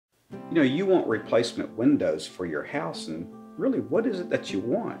You know, you want replacement windows for your house, and really, what is it that you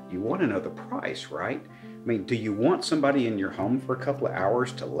want? You want to know the price, right? I mean, do you want somebody in your home for a couple of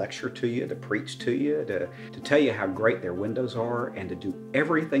hours to lecture to you, to preach to you, to tell you how great their windows are, and to do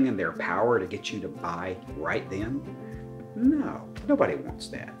everything in their power to get you to buy right then? No, nobody wants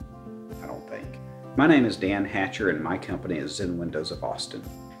that, I don't think. My name is Dan Hatcher, and my company is Zen Windows of Austin.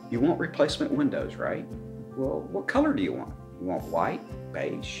 You want replacement windows, right? Well, what color do you want? You want white,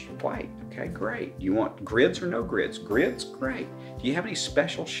 beige, white? Okay, great. You want grids or no grids? Grids, great. Do you have any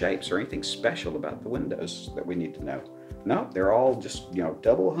special shapes or anything special about the windows that we need to know? No, they're all just,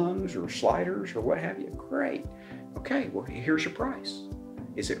 double hungs or sliders or what have you. Great. Okay, well, here's your price.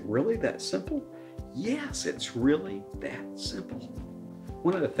 Is it really that simple? Yes, it's really that simple.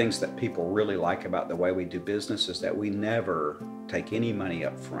 One of the things that people really like about the way we do business is that we never take any money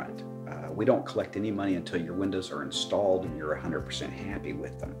up front. We don't collect any money until your windows are installed and you're 100% happy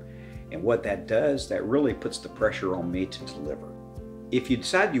with them. And what that does, that really puts the pressure on me to deliver. If you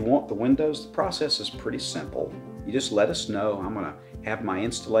decide you want the windows, the process is pretty simple. You just let us know. I'm going to have my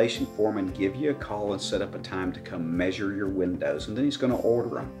installation foreman give you a call and set up a time to come measure your windows, and then he's going to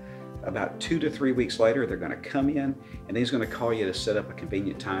order them. About 2 to 3 weeks later, they're going to come in, and then he's going to call you to set up a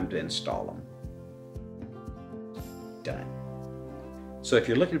convenient time to install them. Done. So if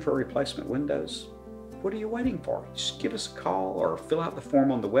you're looking for replacement windows, what are you waiting for? Just give us a call or fill out the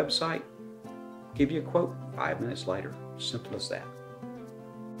form on the website. Give you a quote 5 minutes later. Simple as that.